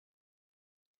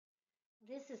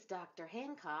This is Dr.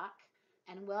 Hancock,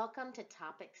 and welcome to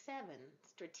Topic 7,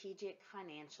 Strategic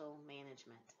Financial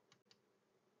Management.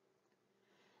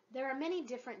 There are many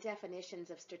different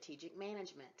definitions of strategic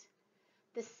management.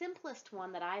 The simplest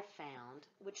one that I've found,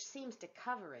 which seems to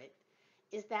cover it,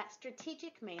 is that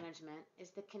strategic management is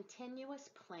the continuous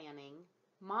planning,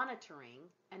 monitoring,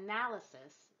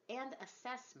 analysis, and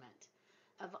assessment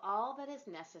of all that is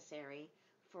necessary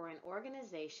for an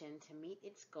organization to meet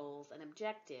its goals and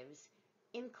objectives,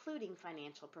 including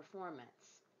financial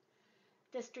performance.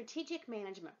 The strategic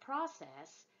management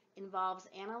process involves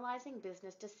analyzing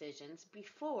business decisions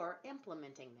before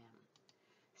implementing them.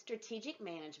 Strategic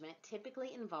management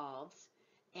typically involves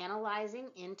analyzing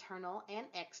internal and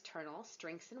external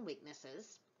strengths and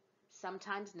weaknesses,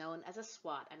 sometimes known as a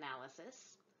SWOT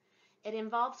analysis. It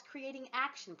involves creating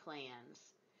action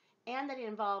plans, and it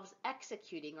involves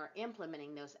executing or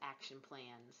implementing those action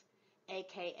plans,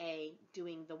 aka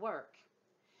doing the work.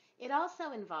 It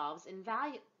also involves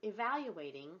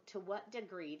evaluating to what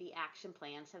degree the action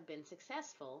plans have been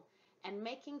successful and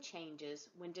making changes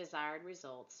when desired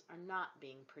results are not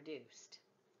being produced.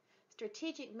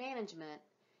 Strategic management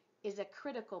is a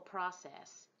critical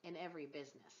process in every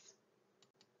business.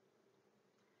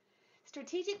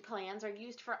 Strategic plans are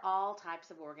used for all types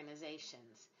of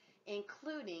organizations,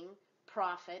 including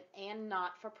profit and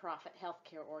not-for-profit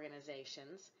healthcare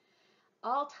organizations,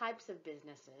 all types of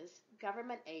businesses,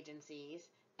 government agencies,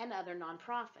 and other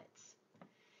nonprofits.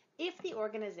 If the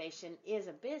organization is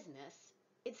a business,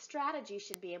 its strategy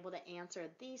should be able to answer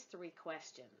these three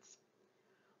questions.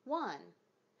 1.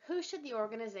 Who should the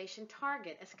organization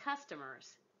target as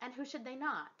customers, and who should they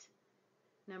not?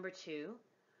 Number 2.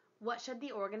 What should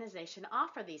the organization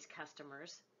offer these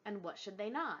customers, and what should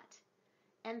they not?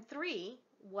 And 3.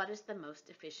 What is the most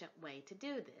efficient way to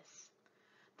do this?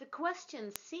 The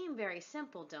questions seem very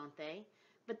simple, don't they?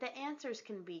 But the answers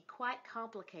can be quite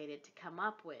complicated to come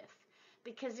up with,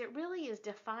 because it really is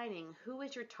defining who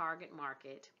is your target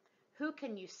market, who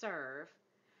can you serve,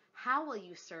 how will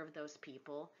you serve those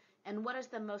people, and what is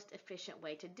the most efficient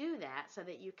way to do that so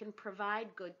that you can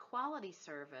provide good quality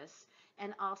service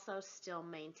and also still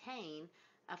maintain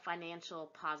a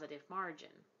financial positive margin.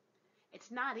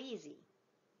 It's not easy.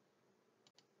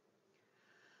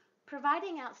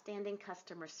 Providing outstanding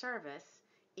customer service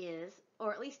is,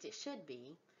 or at least it should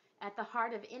be, at the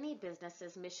heart of any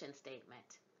business's mission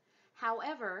statement.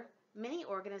 However, many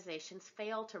organizations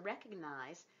fail to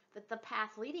recognize that the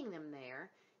path leading them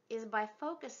there is by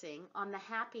focusing on the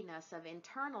happiness of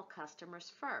internal customers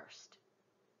first.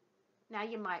 Now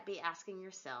you might be asking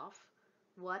yourself,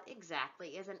 what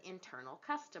exactly is an internal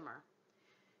customer?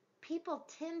 People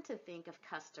tend to think of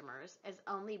customers as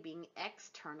only being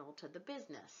external to the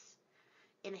business.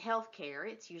 In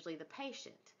healthcare, it's usually the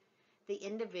patient, the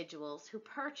individuals who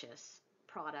purchase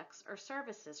products or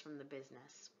services from the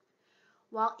business.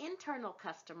 While internal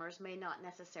customers may not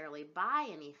necessarily buy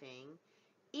anything,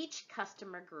 each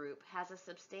customer group has a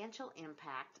substantial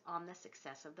impact on the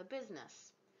success of the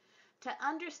business. To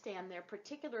understand their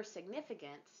particular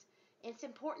significance, it's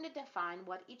important to define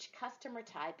what each customer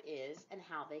type is and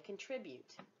how they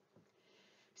contribute.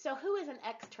 So who is an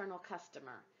external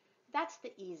customer? That's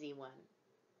the easy one.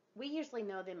 We usually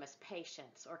know them as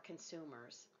patients or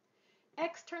consumers.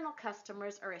 External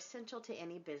customers are essential to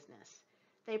any business.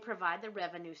 They provide the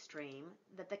revenue stream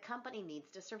that the company needs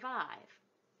to survive.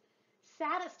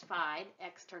 Satisfied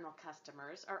external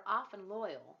customers are often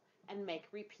loyal and make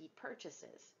repeat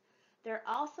purchases. They're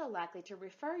also likely to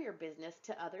refer your business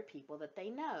to other people that they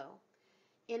know.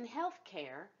 In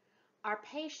healthcare, our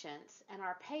patients and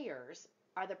our payers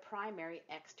are the primary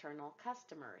external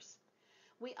customers.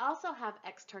 We also have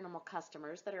external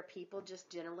customers that are people just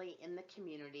generally in the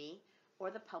community or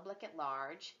the public at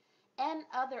large, and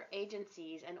other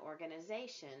agencies and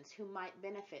organizations who might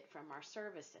benefit from our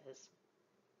services.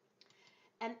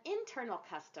 An internal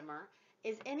customer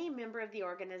is any member of the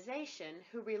organization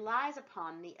who relies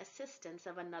upon the assistance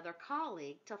of another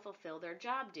colleague to fulfill their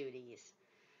job duties.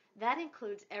 That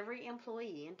includes every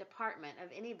employee and department of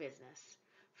any business,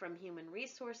 from human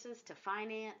resources to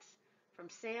finance, from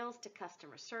sales to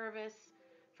customer service,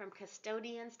 from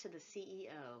custodians to the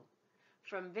CEO,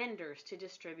 from vendors to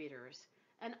distributors,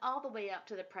 and all the way up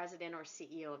to the president or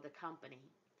CEO of the company.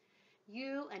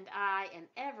 You and I and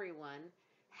everyone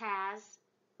has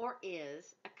or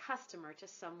is a customer to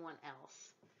someone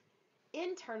else.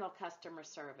 Internal customer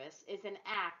service is an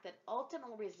act that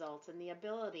ultimately results in the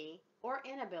ability or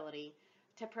inability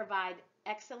to provide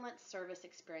excellent service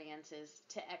experiences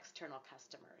to external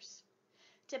customers.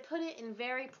 To put it in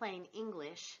very plain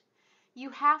English, You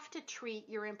have to treat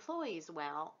your employees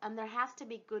well, and there has to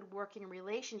be good working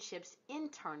relationships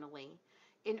internally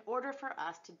in order for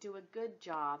us to do a good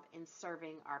job in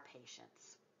serving our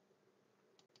patients.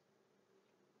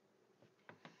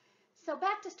 So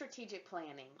back to strategic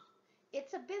planning.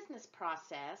 It's a business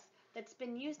process that's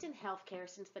been used in healthcare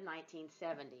since the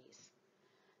 1970s.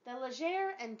 The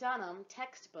Legere and Dunham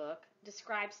textbook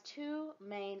describes two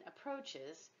main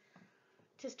approaches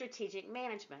to strategic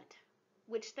management,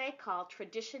 which they call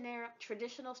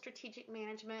traditional strategic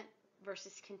management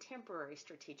versus contemporary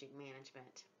strategic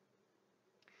management.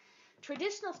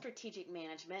 Traditional strategic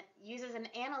management uses an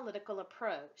analytical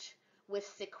approach with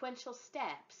sequential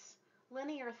steps,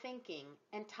 linear thinking,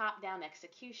 and top-down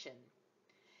execution.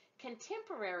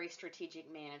 Contemporary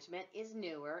strategic management is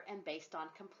newer and based on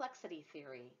complexity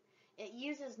theory. It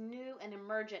uses new and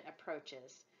emergent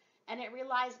approaches, and it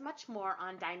relies much more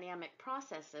on dynamic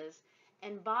processes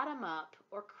and bottom-up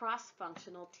or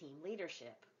cross-functional team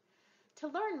leadership. To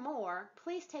learn more,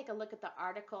 please take a look at the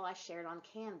article I shared on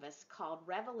Canvas called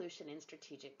Revolution in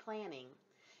Strategic Planning.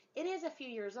 It is a few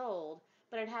years old,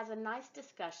 but it has a nice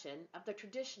discussion of the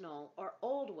traditional or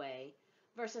old way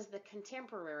versus the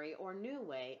contemporary or new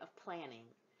way of planning.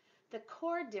 The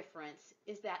core difference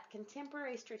is that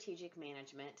contemporary strategic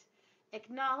management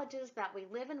acknowledges that we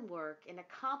live and work in a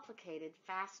complicated,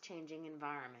 fast-changing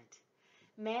environment.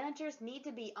 Managers need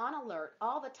to be on alert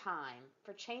all the time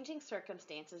for changing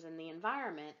circumstances in the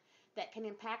environment that can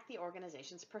impact the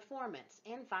organization's performance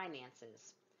and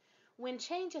finances. When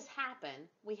changes happen,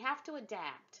 we have to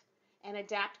adapt, and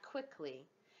adapt quickly,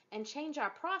 and change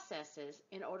our processes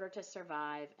in order to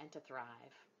survive and to thrive.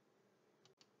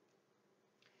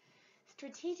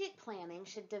 Strategic planning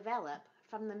should develop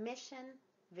from the mission,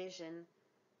 vision,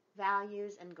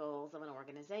 values, and goals of an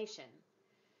organization.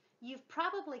 You've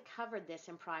probably covered this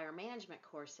in prior management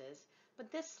courses,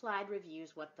 but this slide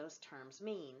reviews what those terms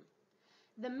mean.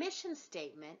 The mission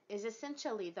statement is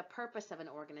essentially the purpose of an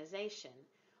organization,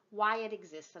 why it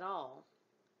exists at all.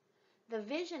 The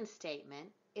vision statement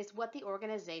is what the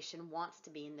organization wants to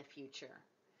be in the future.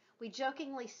 We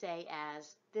jokingly say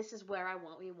as, this is where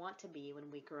we want to be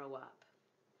when we grow up.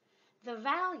 The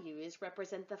values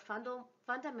represent the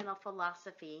fundamental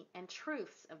philosophy and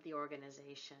truths of the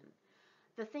organization,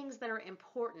 the things that are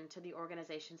important to the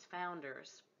organization's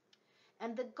founders.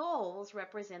 And the goals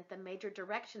represent the major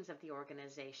directions of the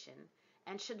organization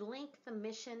and should link the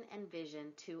mission and vision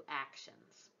to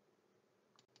actions.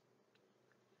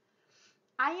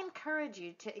 I encourage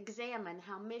you to examine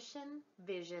how mission,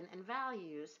 vision, and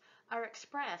values are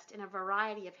expressed in a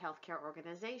variety of healthcare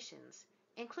organizations,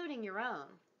 including your own.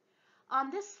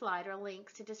 On this slide are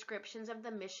links to descriptions of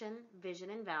the mission, vision,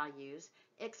 and values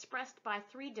expressed by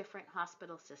 3 different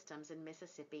hospital systems in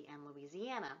Mississippi and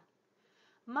Louisiana.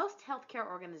 Most healthcare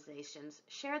organizations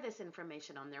share this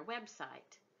information on their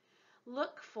website.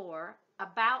 Look for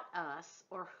About Us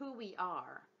or Who We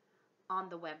Are on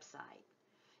the website.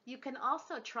 You can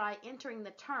also try entering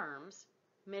the terms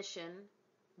mission,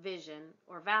 vision,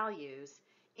 or values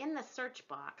in the search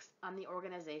box on the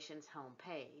organization's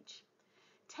homepage.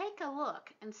 Take a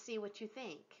look and see what you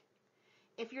think.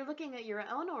 If you're looking at your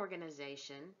own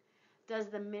organization, does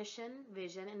the mission,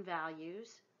 vision, and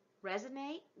values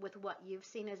resonate with what you've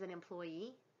seen as an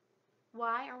employee?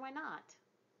 Why or why not?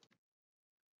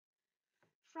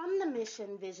 From the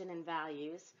mission, vision, and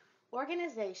values,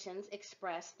 organizations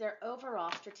express their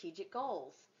overall strategic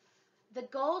goals. The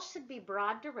goals should be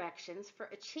broad directions for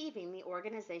achieving the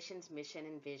organization's mission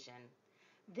and vision.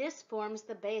 This forms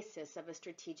the basis of a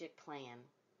strategic plan.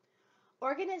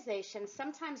 Organizations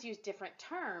sometimes use different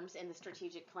terms in the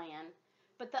strategic plan,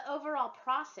 but the overall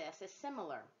process is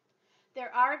similar.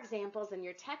 There are examples in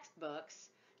your textbooks,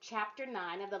 Chapter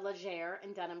 9 of the Legere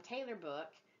and Dunham-Taylor book,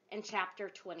 and Chapter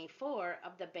 24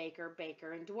 of the Baker,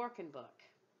 and Dworkin book.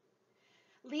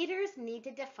 Leaders need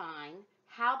to define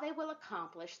how they will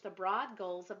accomplish the broad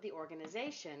goals of the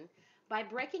organization by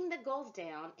breaking the goals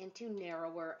down into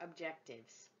narrower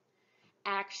objectives.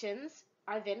 Actions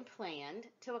are then planned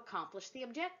to accomplish the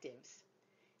objectives.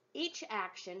 Each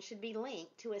action should be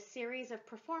linked to a series of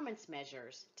performance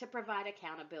measures to provide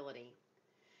accountability.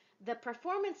 The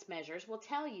performance measures will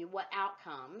tell you what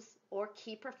outcomes or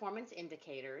key performance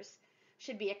indicators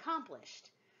should be accomplished,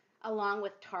 along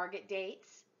with target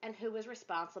dates and who is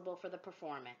responsible for the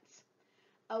performance.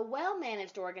 A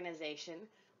well-managed organization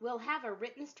will have a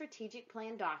written strategic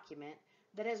plan document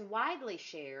that is widely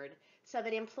shared so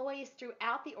that employees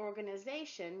throughout the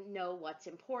organization know what's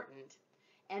important,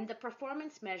 and the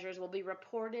performance measures will be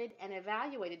reported and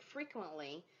evaluated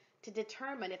frequently to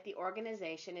determine if the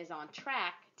organization is on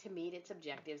track to meet its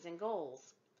objectives and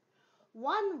goals.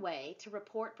 One way to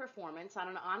report performance on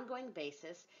an ongoing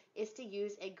basis is to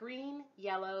use a green,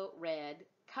 yellow, red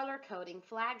color coding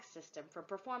flag system for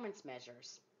performance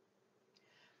measures.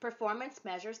 Performance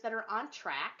measures that are on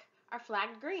track are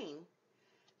flagged green.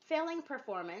 Failing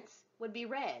performance would be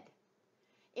red.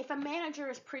 If a manager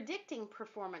is predicting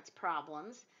performance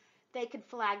problems, they could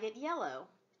flag it yellow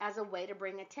as a way to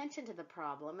bring attention to the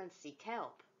problem and seek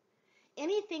help.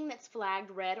 Anything that's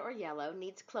flagged red or yellow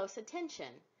needs close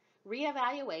attention,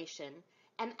 reevaluation,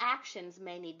 and actions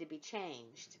may need to be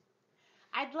changed.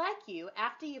 I'd like you,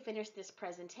 after you finish this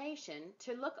presentation,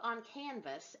 to look on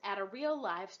Canvas at a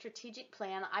real-life strategic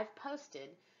plan I've posted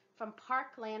from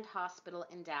Parkland Hospital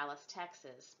in Dallas,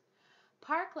 Texas.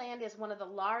 Parkland is one of the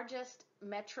largest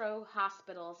metro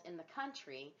hospitals in the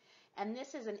country, and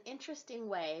this is an interesting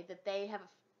way that they have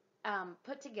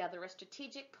put together a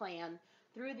strategic plan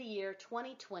through the year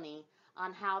 2020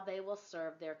 on how they will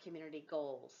serve their community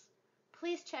goals.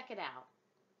 Please check it out.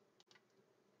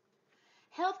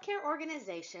 Healthcare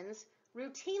organizations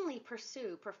routinely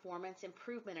pursue performance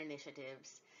improvement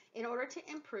initiatives in order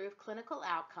to improve clinical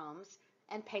outcomes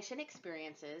and patient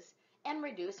experiences and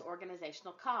reduce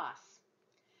organizational costs.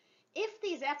 If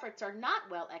these efforts are not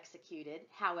well executed,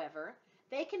 however,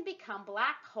 they can become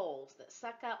black holes that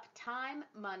suck up time,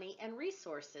 money, and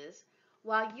resources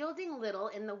while yielding little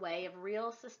in the way of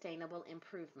real sustainable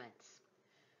improvements.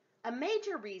 A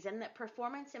major reason that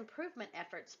performance improvement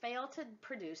efforts fail to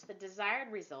produce the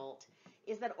desired result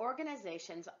is that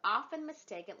organizations often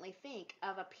mistakenly think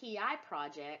of a PI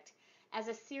project as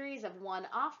a series of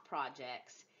one-off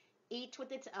projects, each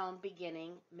with its own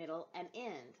beginning, middle, and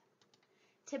end.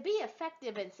 To be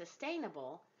effective and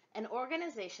sustainable, an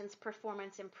organization's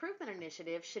performance improvement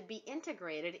initiative should be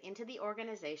integrated into the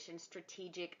organization's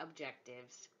strategic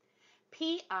objectives.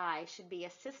 PI should be a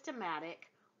systematic,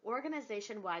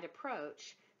 organization-wide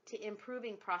approach to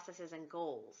improving processes and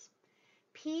goals.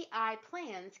 PI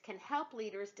plans can help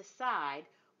leaders decide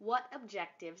what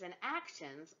objectives and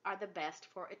actions are the best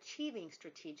for achieving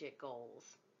strategic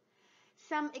goals.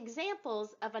 Some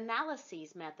examples of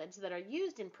analyses methods that are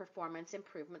used in performance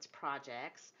improvements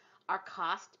projects are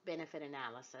cost-benefit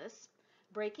analysis,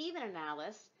 break-even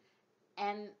analysis,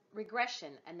 and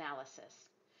regression analysis.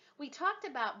 We talked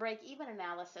about break-even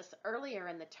analysis earlier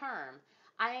in the term.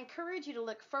 I encourage you to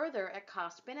look further at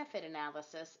cost-benefit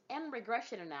analysis and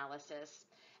regression analysis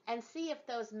and see if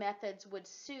those methods would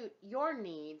suit your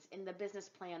needs in the business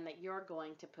plan that you're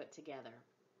going to put together.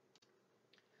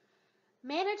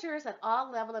 Managers at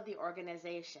all levels of the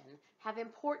organization have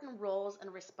important roles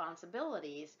and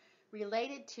responsibilities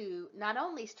related to not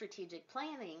only strategic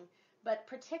planning, but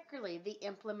particularly the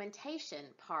implementation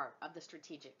part of the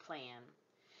strategic plan.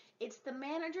 It's the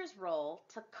manager's role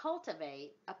to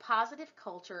cultivate a positive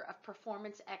culture of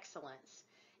performance excellence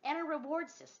and a reward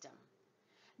system.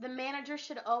 The manager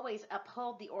should always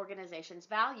uphold the organization's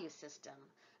value system,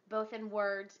 both in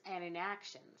words and in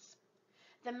actions.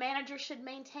 The manager should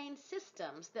maintain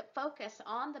systems that focus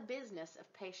on the business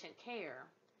of patient care.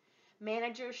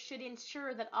 Managers should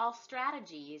ensure that all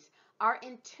strategies are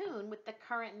in tune with the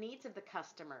current needs of the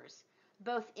customers,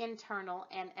 both internal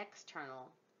and external.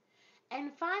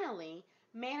 And finally,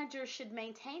 managers should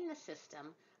maintain the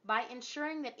system by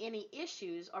ensuring that any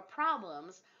issues or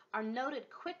problems are noted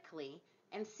quickly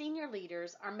and senior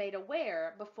leaders are made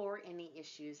aware before any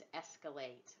issues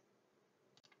escalate.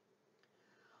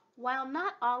 While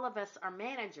not all of us are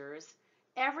managers,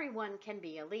 everyone can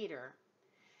be a leader.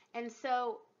 And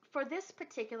so for this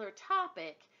particular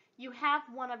topic, you have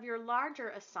one of your larger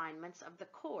assignments of the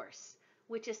course,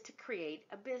 which is to create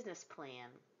a business plan.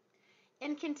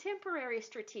 In contemporary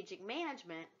strategic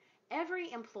management,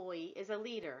 every employee is a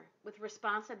leader with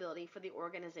responsibility for the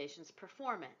organization's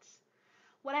performance.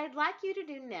 What I'd like you to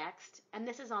do next, and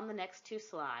this is on the next 2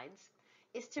 slides,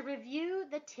 is to review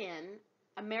the 10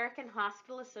 American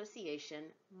Hospital Association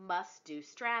must-do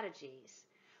strategies.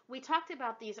 We talked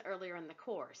about these earlier in the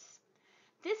course.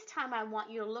 This time I want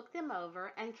you to look them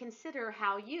over and consider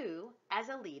how you, as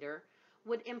a leader,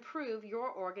 would improve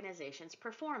your organization's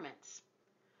performance.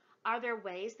 Are there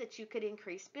ways that you could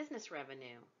increase business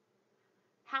revenue?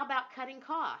 How about cutting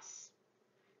costs?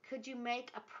 Could you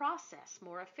make a process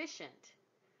more efficient?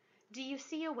 Do you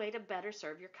see a way to better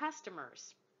serve your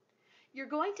customers? You're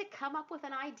going to come up with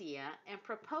an idea and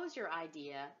propose your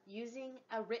idea using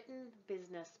a written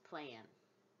business plan.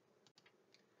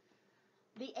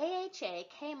 The AHA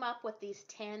came up with these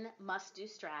 10 must-do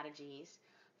strategies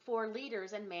for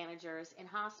leaders and managers in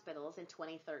hospitals in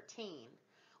 2013.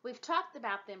 We've talked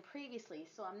about them previously,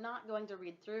 so I'm not going to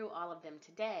read through all of them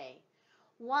today.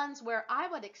 Ones where I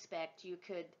would expect you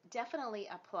could definitely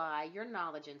apply your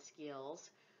knowledge and skills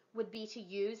would be to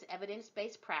use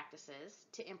evidence-based practices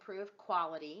to improve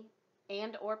quality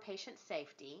and or patient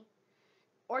safety,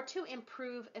 or to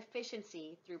improve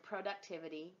efficiency through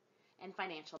productivity and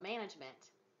financial management.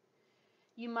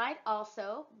 You might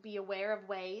also be aware of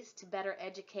ways to better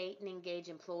educate and engage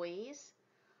employees,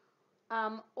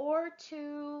 or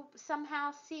to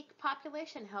somehow seek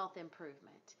population health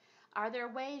improvement. Are there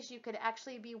ways you could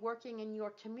actually be working in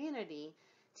your community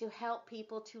to help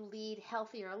people to lead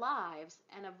healthier lives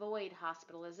and avoid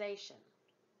hospitalization?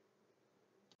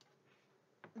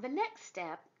 The next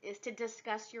step is to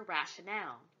discuss your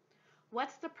rationale.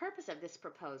 What's the purpose of this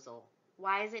proposal?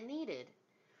 Why is it needed?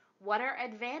 What are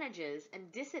advantages and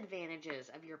disadvantages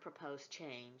of your proposed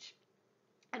change?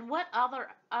 And what other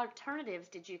alternatives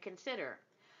did you consider?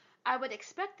 I would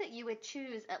expect that you would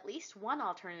choose at least one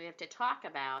alternative to talk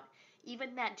about,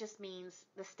 even that just means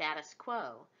the status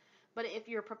quo. But if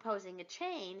you're proposing a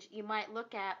change, you might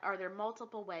look at, are there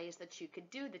multiple ways that you could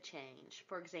do the change?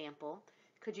 For example,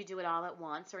 could you do it all at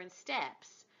once or in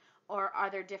steps? Or are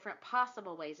there different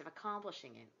possible ways of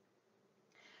accomplishing it?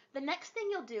 The next thing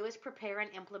you'll do is prepare an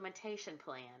implementation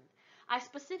plan. I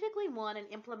specifically want an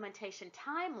implementation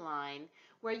timeline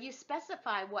where you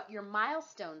specify what your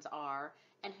milestones are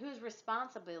and who is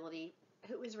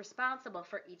responsible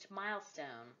for each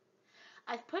milestone.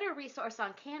 I've put a resource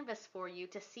on Canvas for you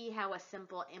to see how a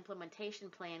simple implementation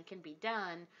plan can be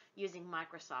done using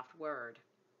Microsoft Word.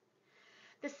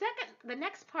 The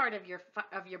next part of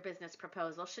your business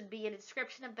proposal should be a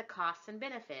description of the costs and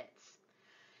benefits.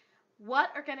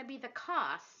 What are going to be the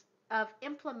costs of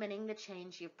implementing the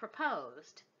change you've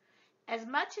proposed? As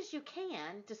much as you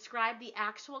can, describe the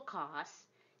actual costs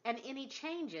and any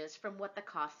changes from what the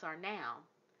costs are now.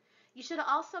 You should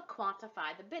also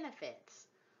quantify the benefits.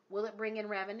 Will it bring in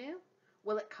revenue?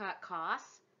 Will it cut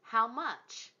costs? How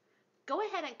much? Go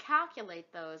ahead and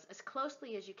calculate those as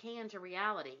closely as you can to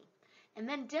reality, and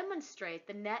then demonstrate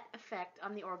the net effect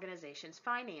on the organization's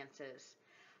finances.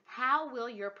 How will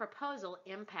your proposal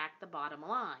impact the bottom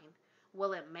line?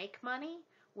 Will it make money?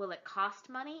 Will it cost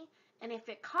money? And if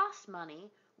it costs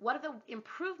money, what are the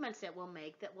improvements it will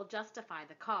make that will justify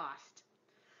the cost?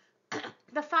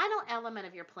 The final element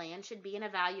of your plan should be an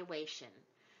evaluation.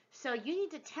 So you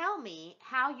need to tell me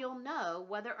how you'll know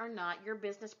whether or not your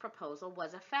business proposal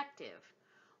was effective.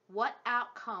 What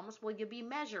outcomes will you be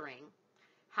measuring?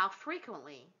 How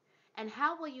frequently? And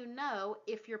how will you know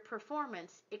if your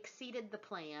performance exceeded the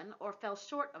plan or fell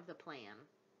short of the plan?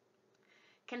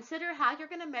 Consider how you're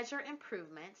going to measure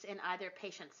improvements in either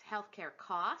patients' healthcare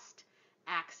cost,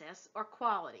 access, or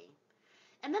quality.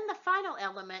 And then the final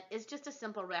element is just a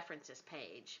simple references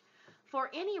page. For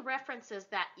any references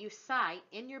that you cite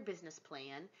in your business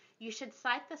plan, you should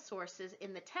cite the sources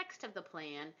in the text of the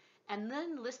plan and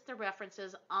then list the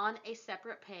references on a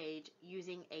separate page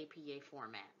using APA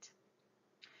format.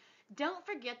 Don't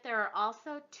forget there are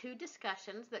also 2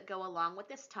 discussions that go along with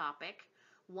this topic.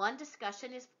 One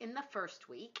discussion is in the first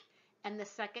week, and the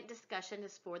second discussion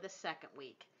is for the second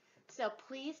week. So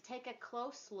please take a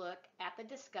close look at the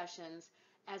discussions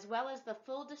as well as the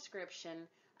full description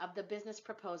of the business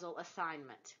proposal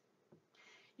assignment.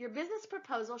 Your business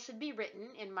proposal should be written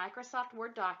in Microsoft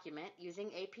Word document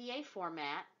using APA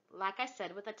format, like I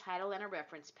said, with a title and a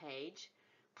reference page.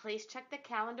 Please check the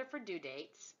calendar for due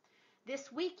dates.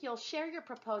 This week you'll share your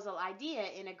proposal idea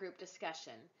in a group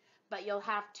discussion, but you'll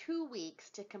have 2 weeks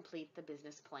to complete the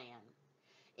business plan.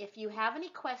 If you have any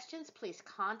questions, please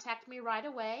contact me right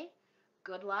away.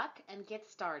 Good luck and get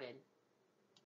started.